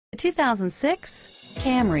The 2006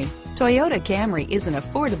 Camry. Toyota Camry is an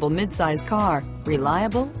affordable midsize car,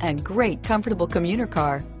 reliable and great comfortable commuter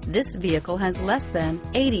car. This vehicle has less than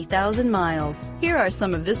 80,000 miles. Here are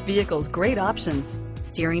some of this vehicle's great options: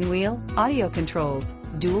 steering wheel audio controls,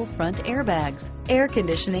 dual front airbags, air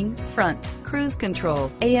conditioning front, cruise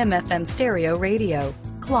control, AM/FM stereo radio,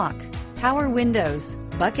 clock, power windows,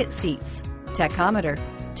 bucket seats, tachometer,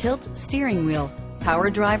 tilt steering wheel, power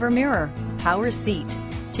driver mirror, power seat,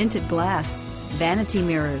 tinted glass, vanity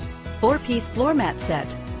mirrors, 4-piece floor mat set.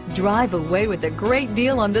 Drive away with a great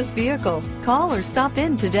deal on this vehicle. Call or stop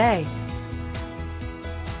in today.